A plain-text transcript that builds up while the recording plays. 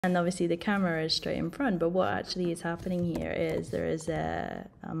And obviously the camera is straight in front, but what actually is happening here is there is a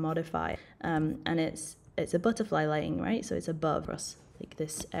modifier, and it's a butterfly lighting, right? So it's above us, like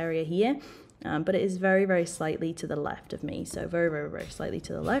this area here, but it is very, very slightly to the left of me, so very, very, very slightly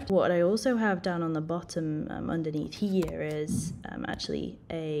to the left. What I also have down on the bottom underneath here is actually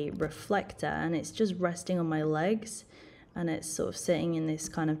a reflector, and it's just resting on my legs, and it's sort of sitting in this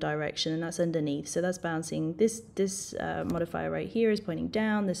kind of direction, and that's underneath, so that's bouncing. This modifier right here is pointing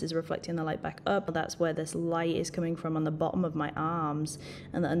down, this is reflecting the light back up. That's where this light is coming from, on the bottom of my arms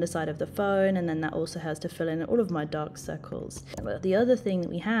and the underside of the phone, and then that also has to fill in all of my dark circles. But the other thing that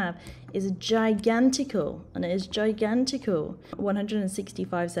we have is a gigantical, and it is gigantical,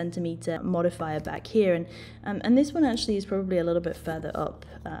 165 centimeter modifier back here, and this one actually is probably a little bit further up.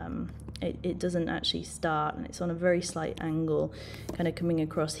 It doesn't actually start, and it's on a very slight angle kind of coming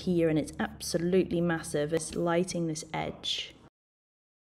across here, and it's absolutely massive. It's lighting this edge